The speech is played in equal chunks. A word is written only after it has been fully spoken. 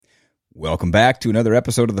Welcome back to another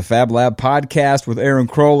episode of the Fab Lab podcast with Aaron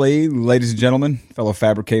Crowley. Ladies and gentlemen, fellow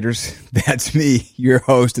fabricators, that's me, your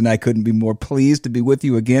host, and I couldn't be more pleased to be with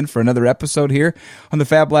you again for another episode here on the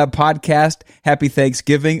Fab Lab podcast. Happy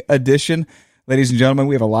Thanksgiving edition. Ladies and gentlemen,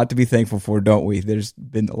 we have a lot to be thankful for, don't we? There's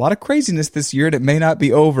been a lot of craziness this year, and it may not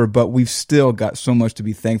be over, but we've still got so much to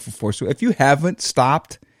be thankful for. So if you haven't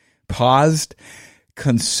stopped, paused,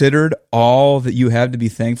 considered all that you have to be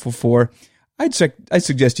thankful for, I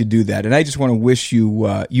suggest you do that. And I just want to wish you,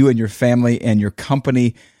 you and your family and your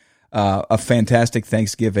company a fantastic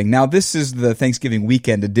Thanksgiving. Now, this is the Thanksgiving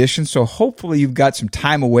weekend edition, so hopefully you've got some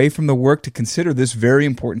time away from the work to consider this very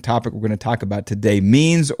important topic we're going to talk about today,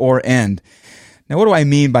 means or end. Now, what do I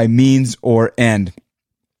mean by means or end?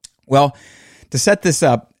 Well, to set this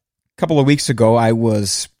up, a couple of weeks ago, I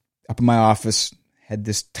was up in my office, had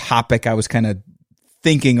this topic I was kind of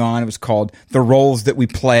thinking on. It was called The Roles That We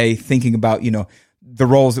Play, thinking about, the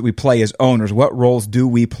roles that we play as owners. What roles do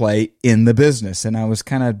we play in the business? And I was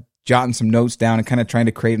kind of jotting some notes down and kind of trying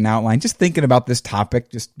to create an outline, just thinking about this topic,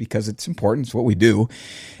 just because it's important. It's what we do.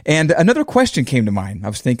 And another question came to mind. I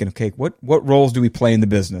was thinking, okay, what roles do we play in the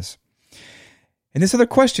business? And this other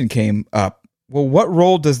question came up. Well, what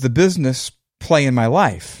role does the business play in my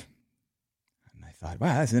life? I thought,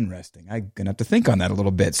 wow, that's interesting. I'm going to have to think on that a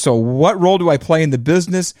little bit. So what role do I play in the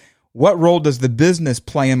business? What role does the business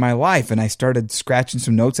play in my life? And I started scratching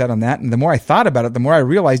some notes out on that. And the more I thought about it, the more I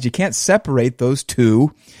realized you can't separate those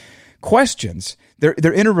two questions. They're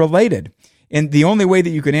interrelated. And the only way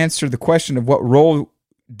that you can answer the question of what role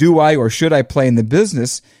do I or should I play in the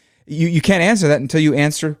business, you can't answer that until you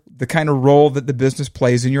answer the kind of role that the business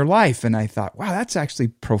plays in your life. And I thought, wow, that's actually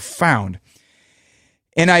profound.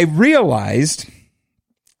 And I realized,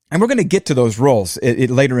 and we're going to get to those roles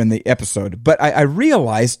later in the episode, but I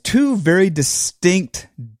realized two very distinct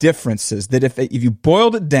differences that if you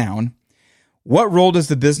boiled it down, what role does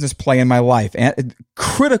the business play in my life? And a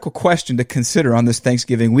critical question to consider on this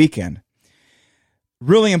Thanksgiving weekend.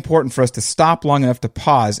 Really important for us to stop long enough to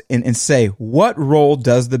pause and say, what role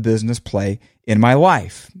does the business play in my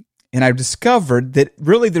life? And I've discovered that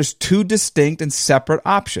really there's two distinct and separate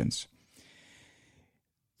options.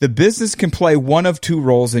 The business can play one of two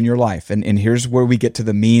roles in your life, and here's where we get to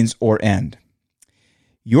the means or end.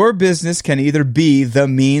 Your business can either be the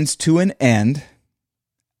means to an end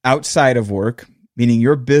outside of work, meaning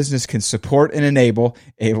your business can support and enable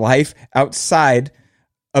a life outside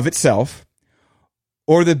of itself,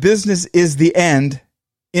 or the business is the end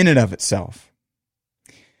in and of itself.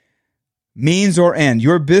 Means or end.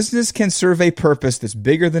 Your business can serve a purpose that's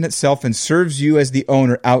bigger than itself and serves you as the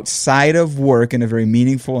owner outside of work in a very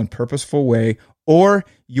meaningful and purposeful way, or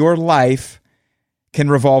your life can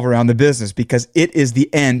revolve around the business because it is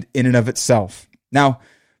the end in and of itself. Now,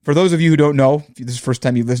 for those of you who don't know, if this is the first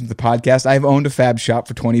time you've listened to the podcast, I've owned a fab shop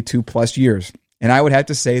for 22 plus years. And I would have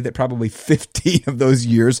to say that probably 15 of those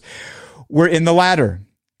years were in the latter.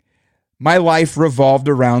 My life revolved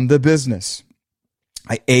around the business.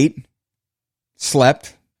 I ate,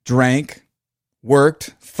 slept, drank,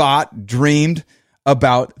 worked, thought, dreamed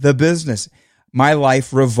about the business. My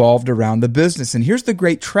life revolved around the business. And here's the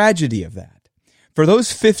great tragedy of that. For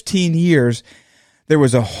those 15 years, there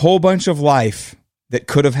was a whole bunch of life that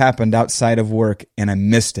could have happened outside of work, and I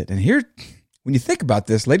missed it. And here, when you think about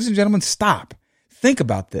this, ladies and gentlemen, stop. Think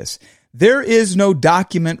about this. There is no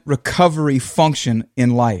document recovery function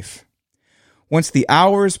in life. Once the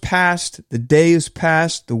hour is passed, the day is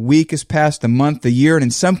passed, the week is passed, the month, the year, and in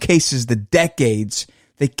some cases, the decades,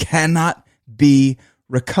 they cannot be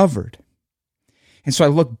recovered. And so I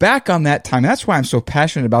look back on that time. That's why I'm so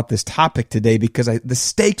passionate about this topic today, because the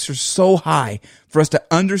stakes are so high for us to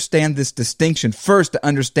understand this distinction. First, to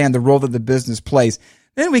understand the role that the business plays.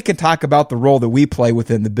 Then we can talk about the role that we play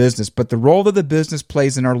within the business. But the role that the business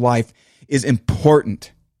plays in our life is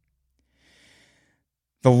important.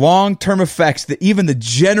 The long-term effects, even the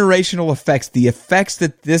generational effects, the effects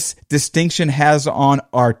that this distinction has on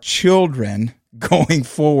our children going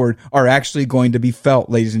forward are actually going to be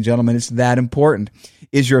felt, ladies and gentlemen. It's that important.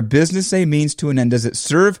 Is your business a means to an end? Does it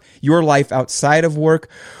serve your life outside of work,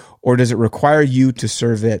 or does it require you to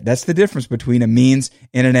serve it? That's the difference between a means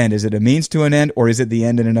and an end. Is it a means to an end, or is it the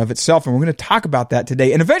end in and of itself? And we're going to talk about that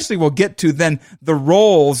today. And eventually we'll get to then the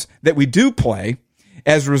roles that we do play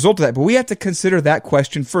as a result of that. But we have to consider that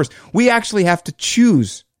question first. We actually have to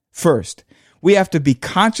choose first. We have to be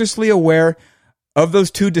consciously aware of those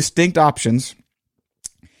two distinct options,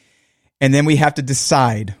 and then we have to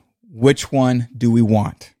decide which one do we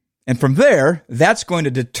want. And from there, that's going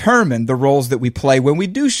to determine the roles that we play when we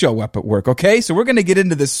do show up at work, okay? So we're going to get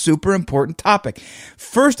into this super important topic.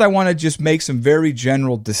 First, I want to just make some very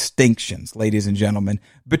general distinctions, ladies and gentlemen,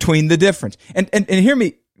 between the difference. And hear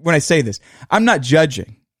me when I say this. I'm not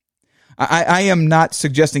judging. I am not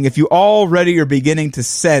suggesting if you already are beginning to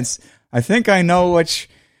sense, I think I know which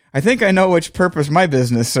purpose my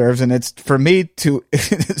business serves, and it's for me to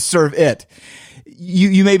serve it.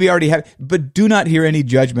 You maybe already have, but do not hear any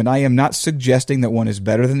judgment. I am not suggesting that one is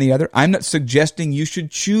better than the other. I'm not suggesting you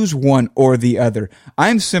should choose one or the other.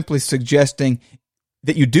 I'm simply suggesting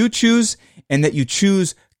that you do choose and that you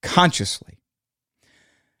choose consciously.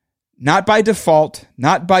 Not by default,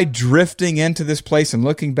 not by drifting into this place and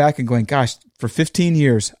looking back and going, gosh, for 15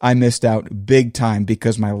 years, I missed out big time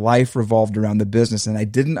because my life revolved around the business and I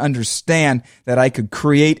didn't understand that I could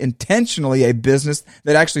create intentionally a business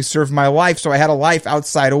that actually served my life. So I had a life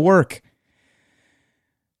outside of work.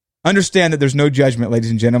 Understand that there's no judgment,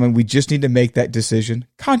 ladies and gentlemen. We just need to make that decision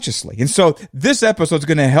consciously. And so this episode is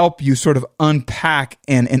going to help you sort of unpack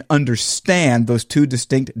and understand those two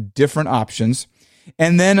distinct different options,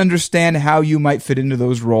 and then understand how you might fit into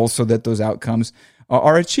those roles so that those outcomes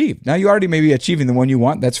are achieved. Now, you already may be achieving the one you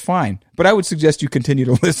want. That's fine. But I would suggest you continue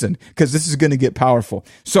to listen because this is going to get powerful.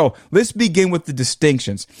 So let's begin with the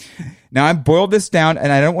distinctions. Now, I've boiled this down,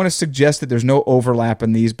 and I don't want to suggest that there's no overlap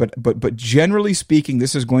in these, but generally speaking,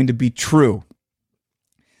 this is going to be true.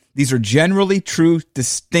 These are generally true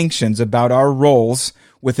distinctions about our roles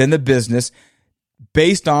within the business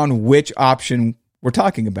based on which option we're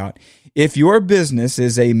talking about. If your business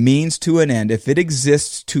is a means to an end, if it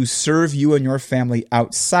exists to serve you and your family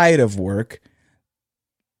outside of work,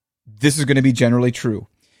 this is going to be generally true.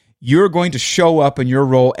 You're going to show up in your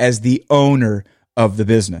role as the owner of the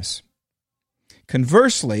business.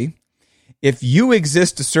 Conversely, if you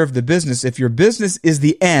exist to serve the business, if your business is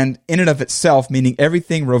the end in and of itself, meaning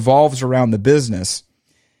everything revolves around the business,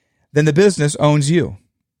 then the business owns you.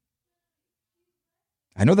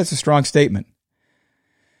 I know that's a strong statement,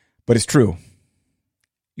 but it's true.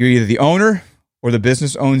 You're either the owner or the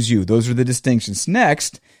business owns you. Those are the distinctions.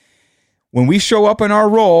 Next, when we show up in our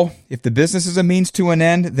role, if the business is a means to an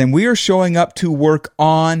end, then we are showing up to work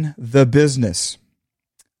on the business.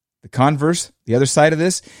 The converse, the other side of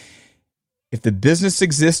this, if the business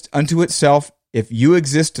exists unto itself, if you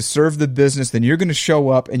exist to serve the business, then you're going to show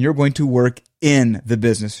up and you're going to work in the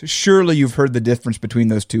business. Surely you've heard the difference between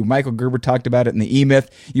those two. Michael Gerber talked about it in the E-Myth.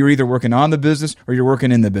 You're either working on the business or you're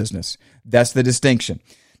working in the business. That's the distinction.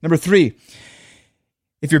 Number 3,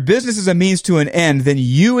 if your business is a means to an end, then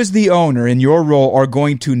you as the owner in your role are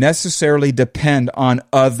going to necessarily depend on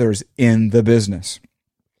others in the business.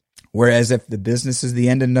 Whereas if the business is the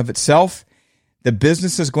end in and of itself, the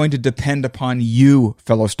business is going to depend upon you,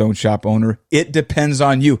 fellow Stone Shop owner. It depends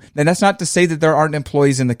on you. And that's not to say that there aren't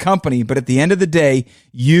employees in the company, but at the end of the day,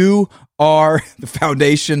 you are the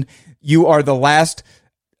foundation. You are the last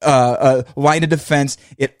line of defense.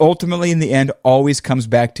 It ultimately, in the end, always comes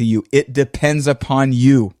back to you. It depends upon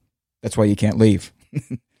you. That's why you can't leave.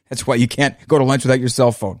 That's why you can't go to lunch without your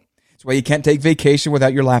cell phone. It's why you can't take vacation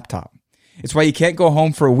without your laptop. It's why you can't go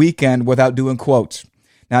home for a weekend without doing quotes.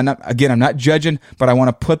 Now, I'm not judging, but I want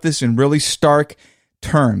to put this in really stark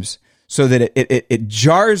terms so that it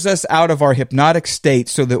jars us out of our hypnotic state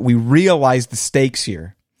so that we realize the stakes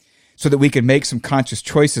here, so that we can make some conscious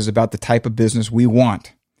choices about the type of business we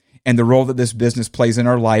want and the role that this business plays in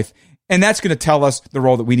our life. And that's going to tell us the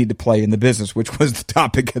role that we need to play in the business, which was the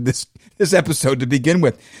topic of this episode to begin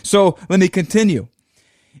with. So let me continue.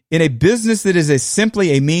 In a business that is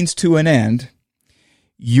simply a means to an end,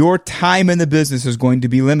 your time in the business is going to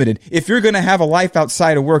be limited. If you're going to have a life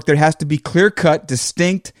outside of work, there has to be clear-cut,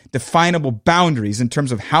 distinct, definable boundaries in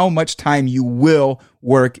terms of how much time you will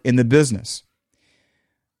work in the business.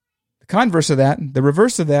 The converse of that, the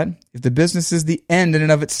reverse of that, if the business is the end in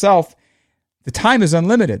and of itself, the time is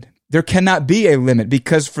unlimited. There cannot be a limit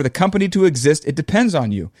because for the company to exist, it depends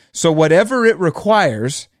on you. So whatever it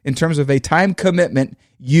requires in terms of a time commitment,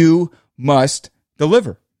 you must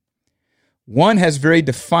deliver. One has very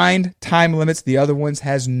defined time limits. The other one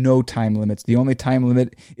has no time limits. The only time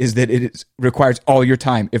limit is that it requires all your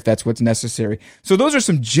time if that's what's necessary. So those are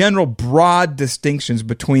some general broad distinctions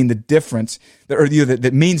between the difference,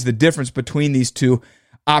 that means the difference between these two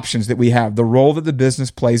options that we have. The role that the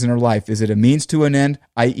business plays in our life. Is it a means to an end,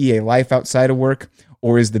 i.e. a life outside of work,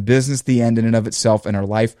 or is the business the end in and of itself and our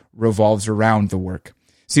life revolves around the work?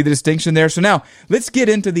 See the distinction there? So now let's get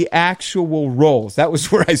into the actual roles. That was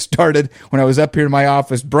where I started when I was up here in my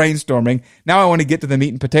office brainstorming. Now I want to get to the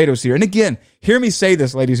meat and potatoes here. And again, hear me say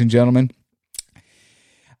this, ladies and gentlemen.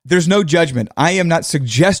 There's no judgment. I am not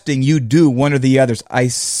suggesting you do one or the others. I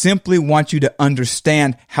simply want you to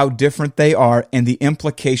understand how different they are and the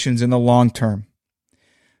implications in the long term.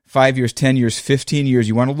 5 years, 10 years, 15 years,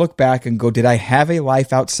 you want to look back and go, did I have a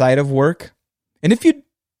life outside of work? And if you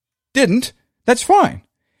didn't, that's fine.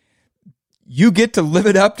 You get to live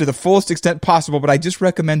it up to the fullest extent possible, but I just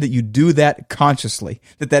recommend that you do that consciously,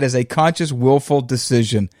 that is a conscious, willful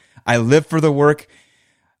decision. I live for the work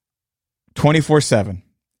 24/7.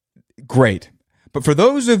 Great. But for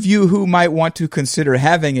those of you who might want to consider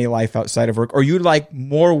having a life outside of work, or you'd like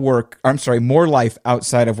more life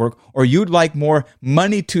outside of work, or you'd like more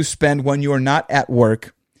money to spend when you're not at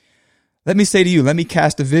work, let me say to you, let me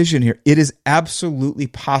cast a vision here. It is absolutely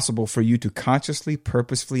possible for you to consciously,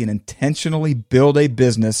 purposefully, and intentionally build a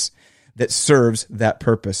business that serves that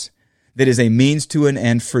purpose, that is a means to an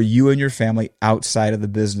end for you and your family outside of the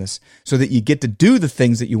business, so that you get to do the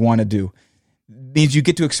things that you want to do. Means you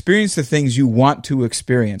get to experience the things you want to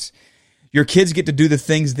experience. Your kids get to do the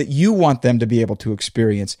things that you want them to be able to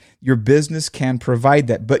experience. Your business can provide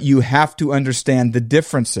that, but you have to understand the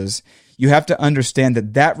differences. You have to understand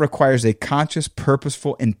that that requires a conscious,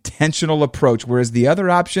 purposeful, intentional approach, whereas the other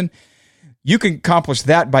option, you can accomplish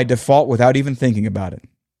that by default without even thinking about it.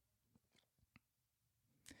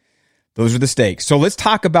 Those are the stakes. So let's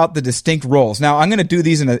talk about the distinct roles. Now, I'm going to do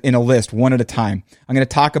these in a list, one at a time. I'm going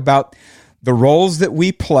to talk about the roles that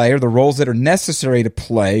we play, or the roles that are necessary to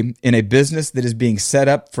play in a business that is being set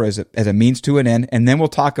up for as a means to an end, and then we'll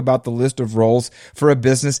talk about the list of roles for a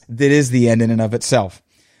business that is the end in and of itself.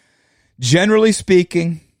 Generally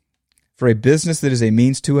speaking, for a business that is a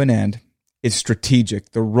means to an end, it's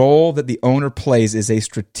strategic. The role that the owner plays is a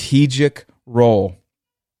strategic role,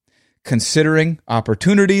 considering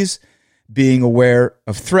opportunities, being aware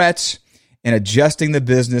of threats, and adjusting the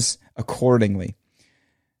business accordingly.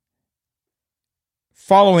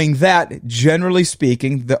 Following that, generally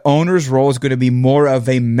speaking, the owner's role is going to be more of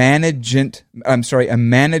a management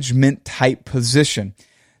type position.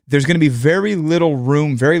 There's going to be very little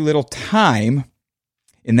room, very little time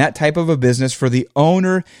in that type of a business for the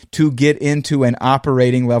owner to get into an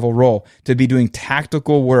operating level role, to be doing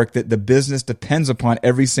tactical work that the business depends upon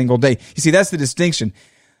every single day. You see, that's the distinction.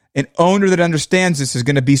 An owner that understands this is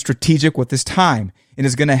going to be strategic with his time and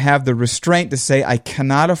is going to have the restraint to say, I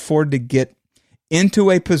cannot afford to get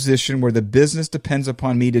into a position where the business depends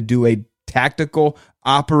upon me to do a tactical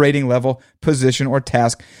operating level position or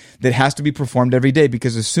task that has to be performed every day.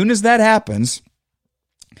 Because as soon as that happens,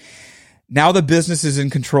 now the business is in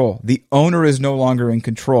control. The owner is no longer in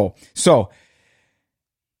control. So,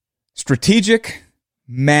 strategic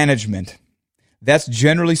management. That's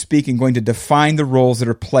generally speaking going to define the roles that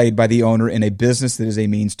are played by the owner in a business that is a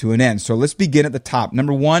means to an end. So let's begin at the top.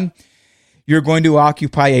 Number one, you're going to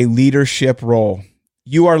occupy a leadership role.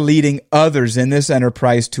 You are leading others in this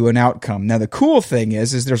enterprise to an outcome. Now, the cool thing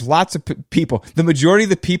is there's lots of people. The majority of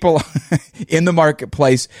the people in the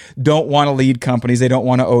marketplace don't want to lead companies. They don't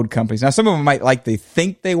want to own companies. Now, some of them they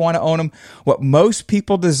think they want to own them. What most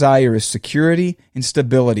people desire is security and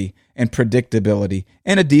stability and predictability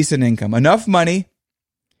and a decent income. Enough money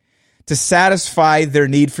to satisfy their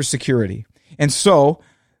need for security. And so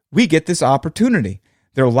we get this opportunity.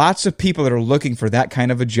 There are lots of people that are looking for that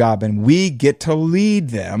kind of a job, and we get to lead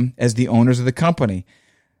them as the owners of the company.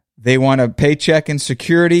 They want a paycheck and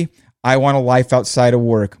security. I want a life outside of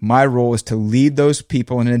work. My role is to lead those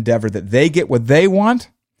people in an endeavor that they get what they want,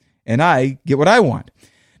 and I get what I want.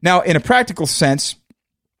 Now, in a practical sense,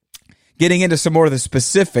 getting into some more of the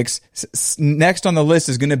specifics, next on the list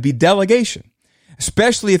is going to be delegation.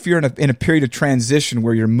 Especially if you're in a period of transition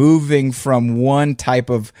where you're moving from one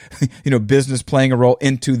type of business playing a role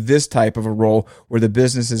into this type of a role where the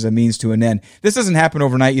business is a means to an end. This doesn't happen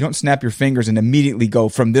overnight. You don't snap your fingers and immediately go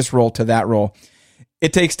from this role to that role.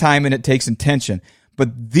 It takes time and it takes intention.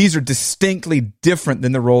 But these are distinctly different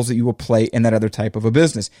than the roles that you will play in that other type of a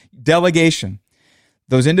business. Delegation.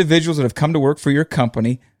 Those individuals that have come to work for your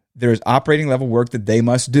company, there's operating level work that they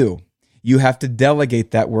must do. You have to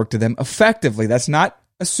delegate that work to them effectively. That's not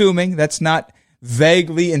assuming. That's not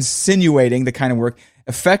vaguely insinuating the kind of work.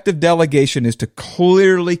 Effective delegation is to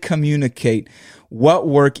clearly communicate what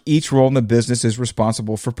work each role in the business is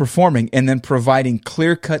responsible for performing, and then providing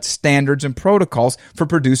clear-cut standards and protocols for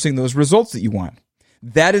producing those results that you want.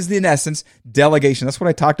 That is, in essence, delegation. That's what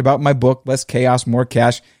I talked about in my book, Less Chaos, More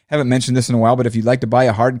Cash. Haven't mentioned this in a while, but if you'd like to buy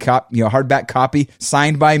a hardback copy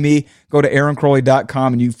signed by me, go to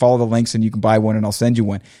aaroncrowley.com and you follow the links and you can buy one and I'll send you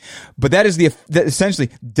one. But that is essentially,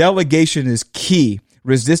 delegation is key.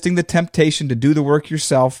 Resisting the temptation to do the work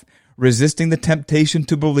yourself, resisting the temptation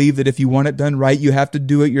to believe that if you want it done right, you have to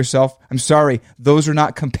do it yourself. I'm sorry, those are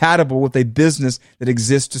not compatible with a business that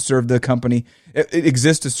exists to serve the company. It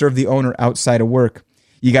exists to serve the owner outside of work.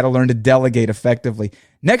 You got to learn to delegate effectively.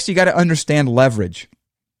 Next, you got to understand leverage.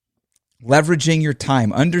 Leveraging your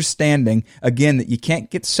time, understanding, again, that you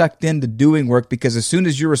can't get sucked into doing work because as soon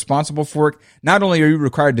as you're responsible for it, not only are you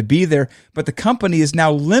required to be there, but the company is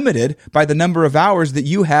now limited by the number of hours that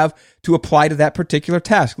you have to apply to that particular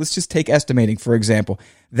task. Let's just take estimating, for example.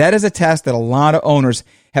 That is a task that a lot of owners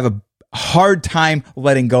have a hard time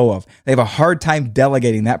letting go of. They have a hard time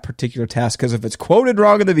delegating that particular task because if it's quoted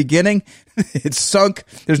wrong in the beginning, it's sunk.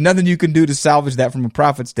 There's nothing you can do to salvage that from a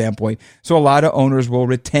profit standpoint. So a lot of owners will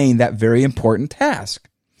retain that very important task.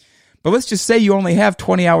 But let's just say you only have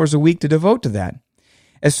 20 hours a week to devote to that.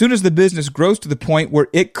 As soon as the business grows to the point where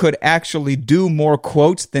it could actually do more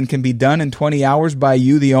quotes than can be done in 20 hours by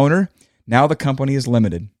you, the owner, now the company is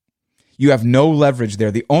limited. You have no leverage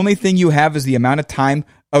there. The only thing you have is the amount of time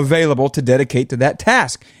available to dedicate to that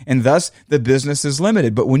task, and thus the business is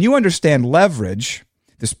limited. But when you understand leverage,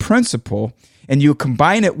 this principle, and you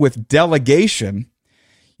combine it with delegation,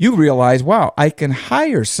 you realize, wow, I can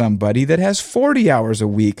hire somebody that has 40 hours a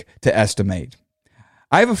week to estimate.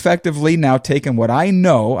 I've effectively now taken what I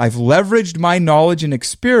know, I've leveraged my knowledge and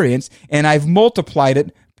experience, and I've multiplied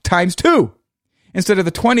it times 2. Instead of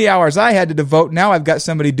the 20 hours I had to devote, now I've got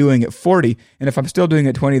somebody doing it 40. And if I'm still doing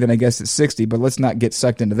it 20, then I guess it's 60. But let's not get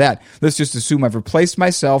sucked into that. Let's just assume I've replaced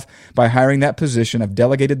myself by hiring that position. I've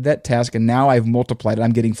delegated that task, and now I've multiplied it.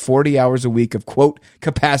 I'm getting 40 hours a week of, quote,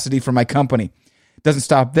 capacity for my company. It doesn't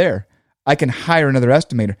stop there. I can hire another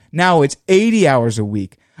estimator. Now it's 80 hours a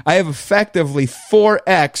week. I have effectively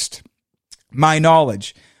 4x'd my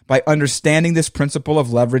knowledge by understanding this principle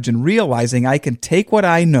of leverage and realizing I can take what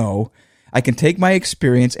I know, I can take my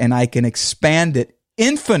experience, and I can expand it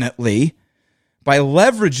infinitely by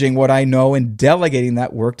leveraging what I know and delegating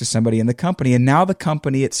that work to somebody in the company. And now the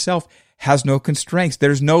company itself has no constraints.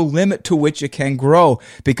 There's no limit to which it can grow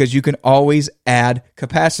because you can always add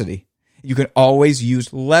capacity. You can always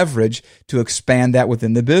use leverage to expand that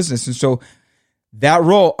within the business. And so that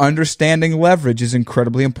role, understanding leverage, is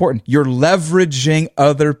incredibly important. You're leveraging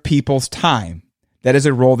other people's time. That is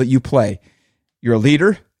a role that you play. You're a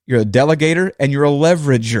leader, you're a delegator, and you're a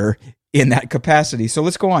leverager in that capacity. So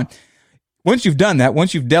let's go on. Once you've done that,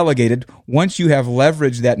 once you've delegated, once you have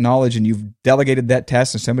leveraged that knowledge and you've delegated that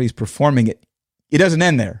task and somebody's performing it, it doesn't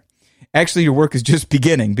end there. Actually, your work is just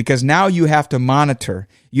beginning because now you have to monitor.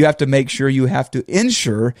 You have to make sure, you have to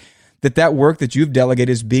ensure that that work that you've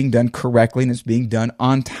delegated is being done correctly and it's being done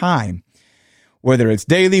on time. Whether it's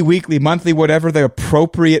daily, weekly, monthly, whatever the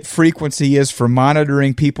appropriate frequency is for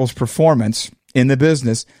monitoring people's performance in the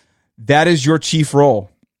business, that is your chief role.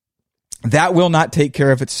 That will not take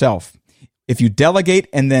care of itself. If you delegate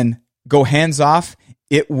and then go hands off,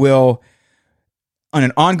 it will, on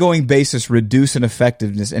an ongoing basis, reduce in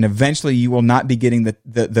effectiveness, and eventually you will not be getting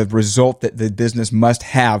the result that the business must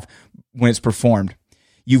have when it's performed.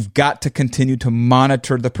 You've got to continue to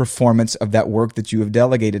monitor the performance of that work that you have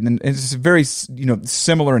delegated. And it's very,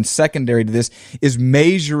 similar and secondary to this is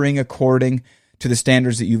measuring according to the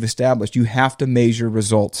standards that you've established. You have to measure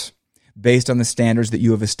results based on the standards that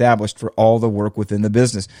you have established for all the work within the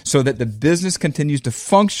business so that the business continues to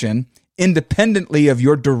function independently of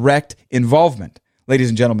your direct involvement. Ladies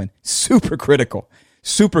and gentlemen, super critical.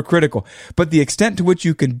 But the extent to which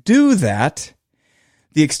you can do that,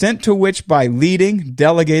 the extent to which by leading,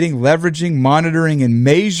 delegating, leveraging, monitoring, and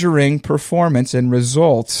measuring performance and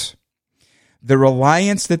results, the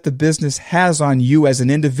reliance that the business has on you as an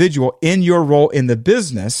individual in your role in the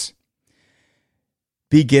business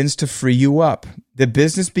begins to free you up. The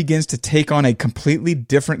business begins to take on a completely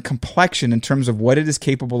different complexion in terms of what it is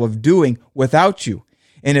capable of doing without you.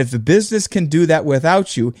 And if the business can do that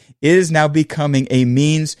without you, it is now becoming a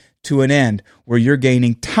means to an end where you're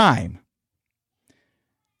gaining time,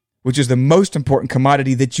 which is the most important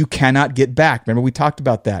commodity that you cannot get back. Remember, we talked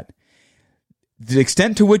about that. The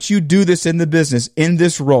extent to which you do this in the business, in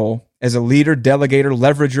this role, as a leader, delegator,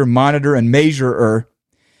 leverager, monitor, and measurer,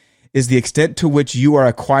 is the extent to which you are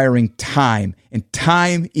acquiring time. And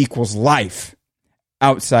time equals life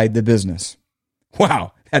outside the business.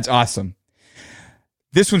 Wow, that's awesome.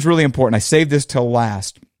 This one's really important. I saved this till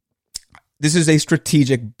last. This is a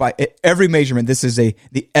strategic, by every measurement, this is the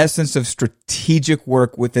essence of strategic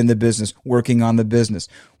work within the business, working on the business.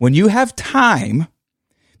 When you have time,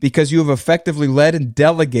 because you have effectively led and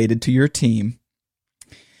delegated to your team,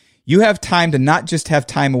 you have time to not just have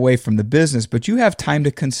time away from the business, but you have time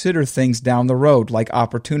to consider things down the road, like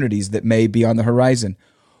opportunities that may be on the horizon,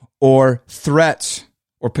 or threats,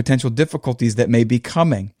 or potential difficulties that may be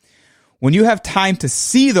coming. When you have time to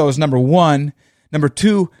see those, number one, number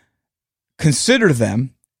two, consider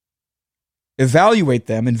them, evaluate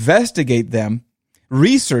them, investigate them,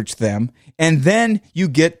 research them, and then you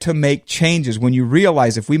get to make changes. When you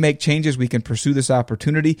realize if we make changes, we can pursue this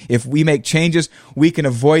opportunity. If we make changes, we can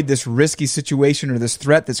avoid this risky situation or this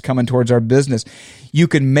threat that's coming towards our business. You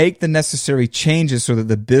can make the necessary changes so that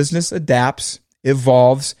the business adapts,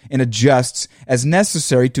 evolves, and adjusts as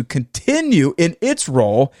necessary to continue in its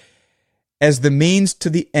role as the means to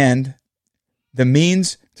the end, the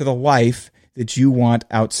means to the life that you want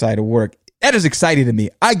outside of work. That is exciting to me.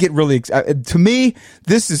 I get really excited. To me,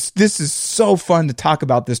 this is so fun to talk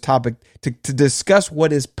about this topic, to discuss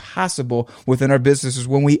what is possible within our businesses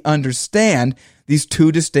when we understand these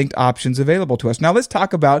two distinct options available to us. Now, let's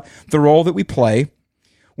talk about the role that we play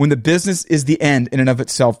when the business is the end in and of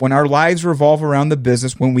itself, when our lives revolve around the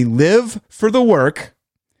business, when we live for the work,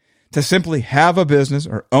 to simply have a business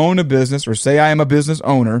or own a business or say I am a business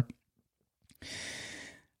owner.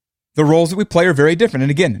 The roles that we play are very different. And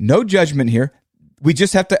again, no judgment here. We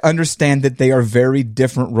just have to understand that they are very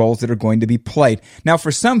different roles that are going to be played. Now, for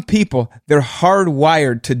some people, they're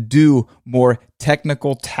hardwired to do more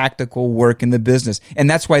technical, tactical work in the business. And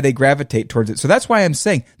that's why they gravitate towards it. So that's why I'm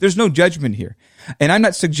saying there's no judgment here. And I'm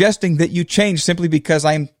not suggesting that you change simply because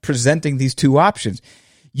I'm presenting these two options.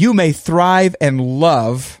 You may thrive and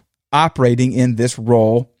love operating in this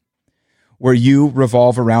role where you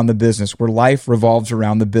revolve around the business, where life revolves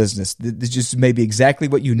around the business. This just may be exactly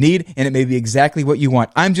what you need, and it may be exactly what you want.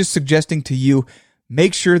 I'm just suggesting to you,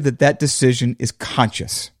 make sure that that decision is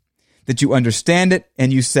conscious, that you understand it,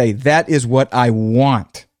 and you say, that is what I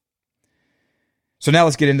want. So now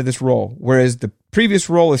let's get into this role. Whereas the previous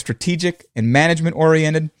role is strategic and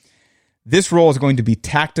management-oriented, this role is going to be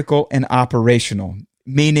tactical and operational,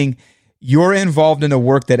 meaning you're involved in a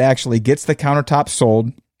work that actually gets the countertop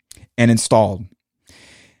sold and installed.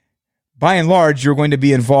 By and large, you're going to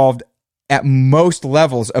be involved at most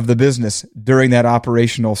levels of the business during that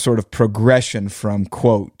operational sort of progression from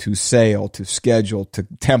quote to sale to schedule to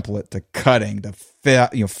template to cutting to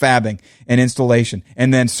fabbing and installation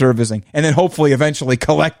and then servicing and then hopefully eventually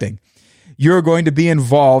collecting. You're going to be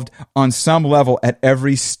involved on some level at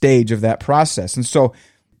every stage of that process. And so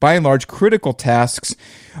by and large, critical tasks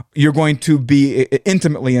you're going to be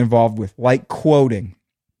intimately involved with, like quoting.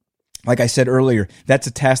 Like I said earlier, that's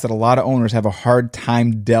a task that a lot of owners have a hard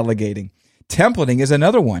time delegating. Templating is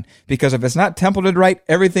another one, because if it's not templated right,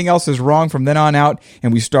 everything else is wrong from then on out,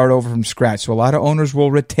 and we start over from scratch. So a lot of owners will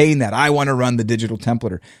retain that. I want to run the digital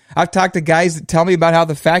templater. I've talked to guys that tell me about how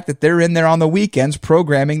the fact that they're in there on the weekends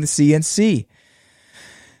programming the CNC.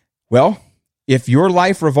 Well, if your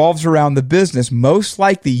life revolves around the business, most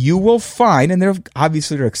likely you will find, and there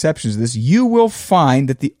obviously are exceptions to this, you will find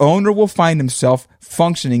that the owner will find himself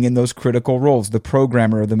functioning in those critical roles, the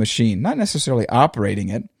programmer of the machine, not necessarily operating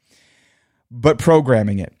it, but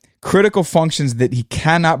programming it. Critical functions that he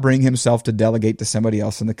cannot bring himself to delegate to somebody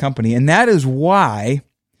else in the company. And that is why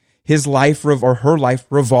his life or her life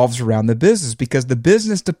revolves around the business, because the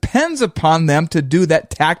business depends upon them to do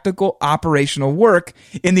that tactical operational work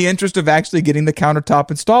in the interest of actually getting the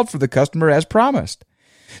countertop installed for the customer as promised.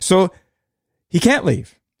 So he can't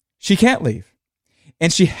leave. She can't leave.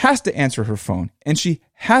 And she has to answer her phone, and she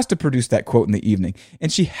has to produce that quote in the evening,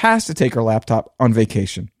 and she has to take her laptop on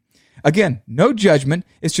vacation. Again, no judgment.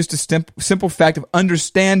 It's just a simple fact of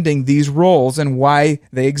understanding these roles and why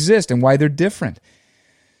they exist and why they're different.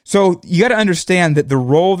 So you got to understand that the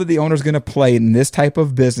role that the owner is going to play in this type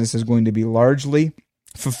of business is going to be largely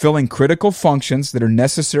fulfilling critical functions that are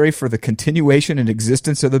necessary for the continuation and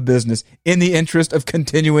existence of the business in the interest of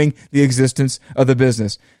continuing the existence of the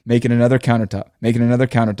business. Making another countertop, making another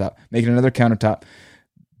countertop, making another countertop.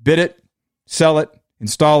 Bid it, sell it,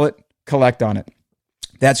 install it, collect on it.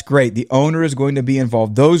 That's great. The owner is going to be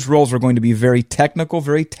involved. Those roles are going to be very technical,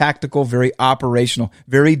 very tactical, very operational,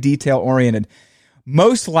 very detail-oriented.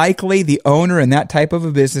 Most likely, the owner in that type of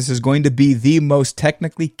a business is going to be the most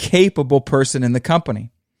technically capable person in the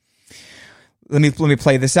company. Let me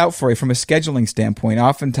play this out for you from a scheduling standpoint.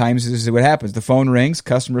 Oftentimes, this is what happens. The phone rings.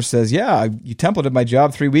 Customer says, yeah, you templated my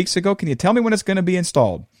job 3 weeks ago. Can you tell me when it's going to be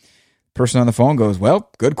installed? Person on the phone goes,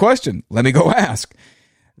 well, good question. Let me go ask.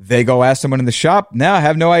 They go ask someone in the shop. No, I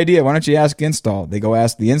have no idea. Why don't you ask install? They go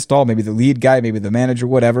ask the install, maybe the lead guy, maybe the manager,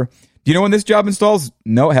 whatever. Do you know when this job installs?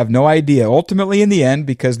 No, have no idea. Ultimately, in the end,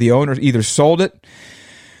 because the owner either sold it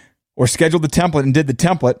or scheduled the template and did the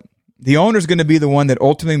template, the owner is going to be the one that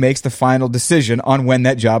ultimately makes the final decision on when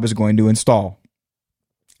that job is going to install.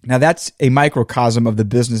 Now, that's a microcosm of the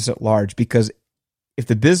business at large, because if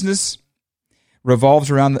the business revolves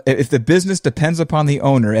around, if the business depends upon the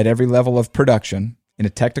owner at every level of production, in a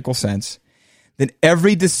technical sense, then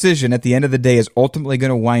every decision at the end of the day is ultimately going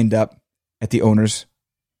to wind up on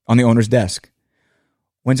the owner's desk.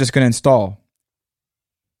 When's this going to install?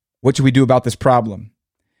 What should we do about this problem?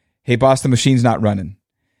 Hey, boss, the machine's not running.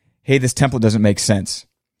 Hey, this template doesn't make sense.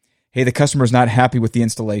 Hey, the customer's not happy with the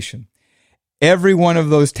installation. Every one of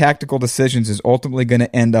those tactical decisions is ultimately going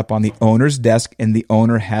to end up on the owner's desk, and the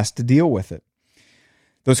owner has to deal with it.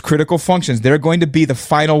 Those critical functions, they're going to be the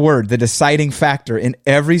final word, the deciding factor. In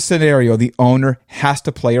every scenario, the owner has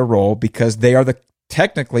to play a role because they are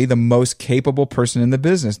technically the most capable person in the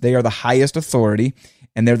business. They are the highest authority,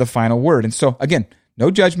 and they're the final word. And so, again,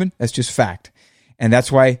 no judgment. That's just fact. And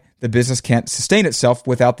that's why the business can't sustain itself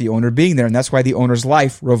without the owner being there. And that's why the owner's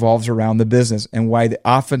life revolves around the business, and why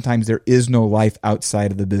oftentimes there is no life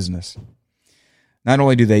outside of the business. Not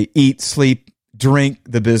only do they eat, sleep, drink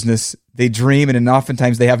the business, they dream, and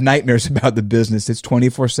oftentimes they have nightmares about the business. It's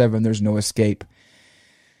 24/7. There's no escape.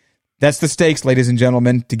 That's the stakes, ladies and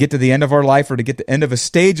gentlemen, to get to the end of our life or to get to the end of a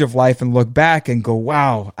stage of life and look back and go,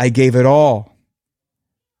 wow, I gave it all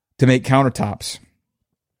to make countertops.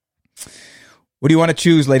 What do you want to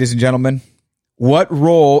choose, ladies and gentlemen? What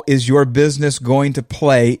role is your business going to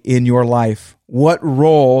play in your life? What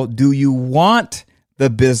role do you want the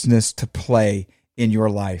business to play in your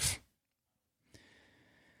life?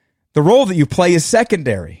 The role that you play is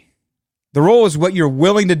secondary. The role is what you're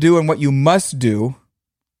willing to do and what you must do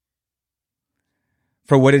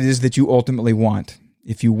for what it is that you ultimately want.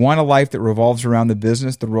 If you want a life that revolves around the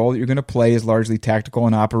business, the role that you're going to play is largely tactical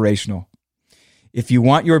and operational. If you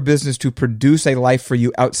want your business to produce a life for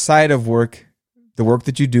you outside of work, the work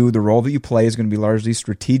that you do, the role that you play is going to be largely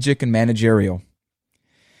strategic and managerial.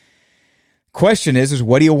 Question is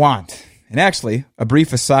what do you want? And actually, a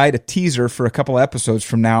brief aside, a teaser for a couple episodes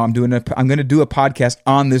from now, I'm going to do a podcast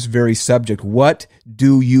on this very subject. What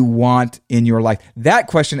do you want in your life? That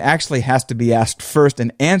question actually has to be asked first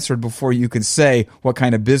and answered before you can say what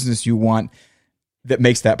kind of business you want that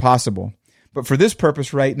makes that possible. But for this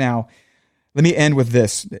purpose right now, let me end with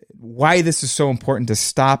this. Why this is so important to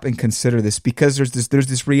stop and consider this, because there's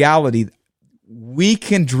this reality. We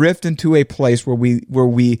can drift into a place where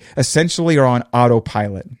we essentially are on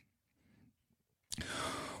autopilot.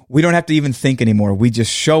 We don't have to even think anymore. We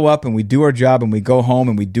just show up and we do our job and we go home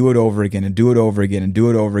and we do it over again and do it over again and do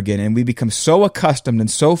it over again. And we become so accustomed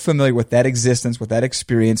and so familiar with that existence, with that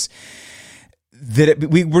experience, that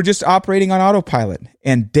we're just operating on autopilot.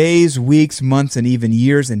 And days, weeks, months, and even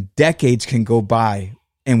years and decades can go by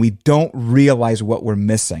and we don't realize what we're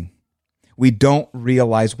missing. We don't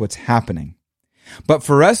realize what's happening. But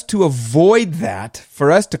for us to avoid that,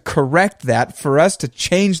 for us to correct that, for us to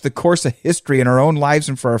change the course of history in our own lives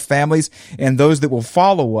and for our families and those that will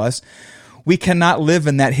follow us, we cannot live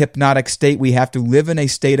in that hypnotic state. We have to live in a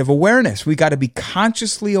state of awareness. We got to be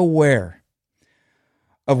consciously aware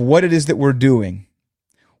of what it is that we're doing,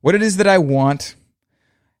 what it is that I want,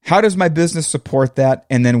 how does my business support that,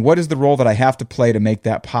 and then what is the role that I have to play to make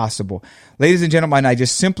that possible. Ladies and gentlemen, I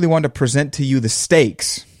just simply want to present to you the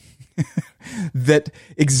stakes that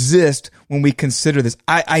exist when we consider this.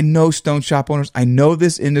 I know stone shop owners. I know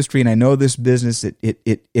this industry and I know this business.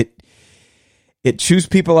 It chews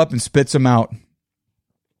people up and spits them out,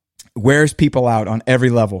 wears people out on every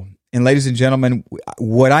level. And ladies and gentlemen,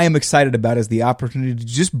 what I am excited about is the opportunity to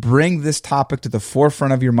just bring this topic to the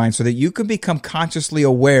forefront of your mind so that you can become consciously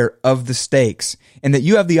aware of the stakes and that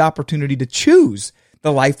you have the opportunity to choose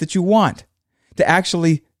the life that you want, to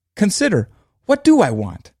actually consider, what do I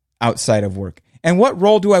want outside of work? And what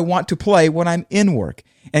role do I want to play when I'm in work?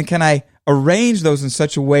 And can I arrange those in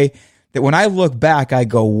such a way that when I look back, I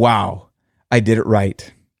go, wow, I did it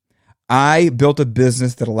right. I built a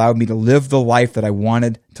business that allowed me to live the life that I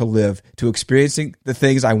wanted to live, to experiencing the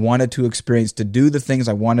things I wanted to experience, to do the things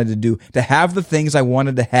I wanted to do, to have the things I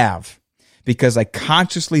wanted to have, because I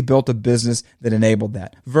consciously built a business that enabled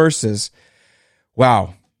that. Versus,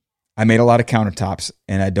 wow, I made a lot of countertops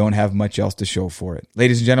and I don't have much else to show for it.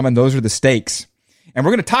 Ladies and gentlemen, those are the stakes. And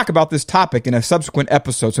we're going to talk about this topic in a subsequent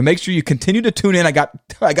episode. So make sure you continue to tune in. I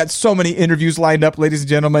got so many interviews lined up, ladies and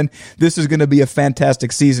gentlemen. This is going to be a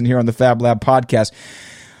fantastic season here on the Fab Lab podcast.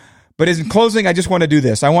 But in closing, I just want to do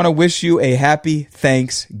this. I want to wish you a happy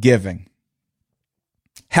Thanksgiving.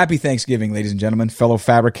 Happy Thanksgiving, ladies and gentlemen, fellow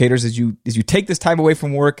fabricators. As you take this time away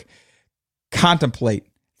from work, contemplate.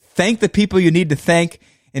 Thank the people you need to thank.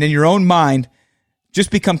 And in your own mind,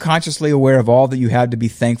 just become consciously aware of all that you have to be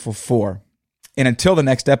thankful for. And until the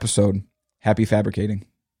next episode, happy fabricating.